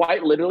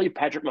 Quite literally,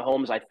 Patrick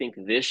Mahomes, I think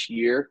this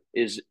year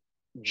is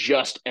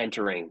just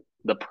entering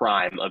the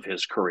prime of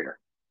his career.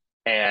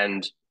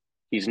 And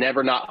he's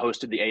never not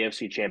hosted the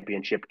AFC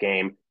Championship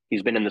game.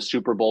 He's been in the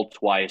Super Bowl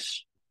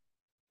twice.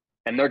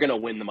 And they're going to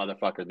win the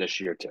motherfucker this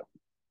year too.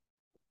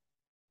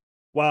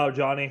 Wow,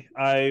 Johnny.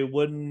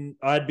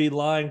 I'd be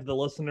lying to the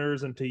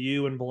listeners and to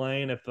you and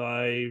Blaine if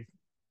I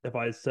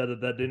said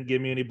that didn't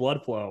give me any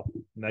blood flow.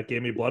 And that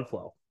gave me blood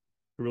flow.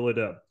 It really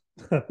did.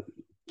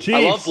 Chiefs.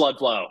 I love blood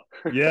flow.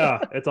 Yeah,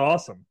 it's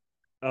awesome.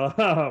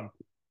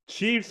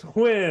 Chiefs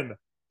win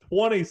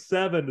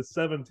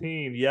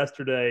 27-17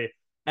 yesterday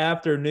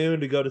afternoon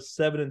to go to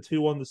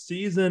 7-2 on the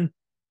season.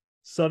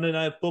 Sunday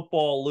Night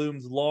Football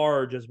looms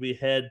large as we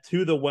head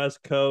to the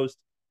West Coast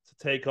to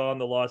take on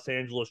the Los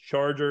Angeles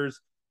Chargers.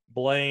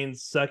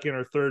 Blaine's second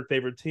or third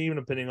favorite team,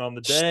 depending on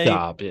the day.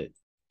 Stop it.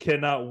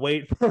 Cannot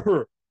wait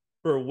for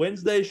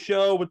Wednesday's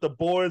show with the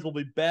boys. We'll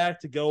be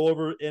back to go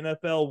over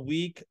NFL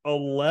Week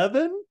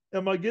 11.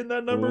 Am I getting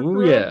that number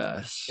correct?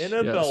 Yes.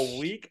 NFL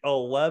Week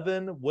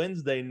 11,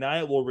 Wednesday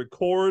night. We'll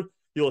record.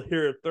 You'll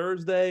hear it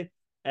Thursday.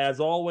 As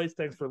always,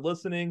 thanks for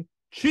listening.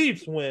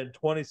 Chiefs win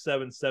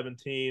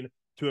 27-17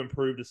 to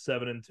improve to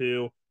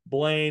 7-2.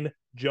 Blaine,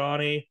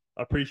 Johnny,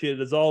 appreciate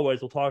it as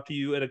always. We'll talk to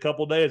you in a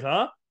couple days,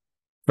 huh?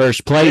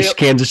 First place,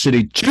 Kansas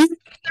City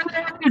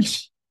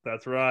Chiefs.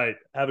 That's right.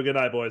 Have a good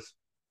night, boys.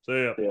 See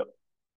ya. Yep.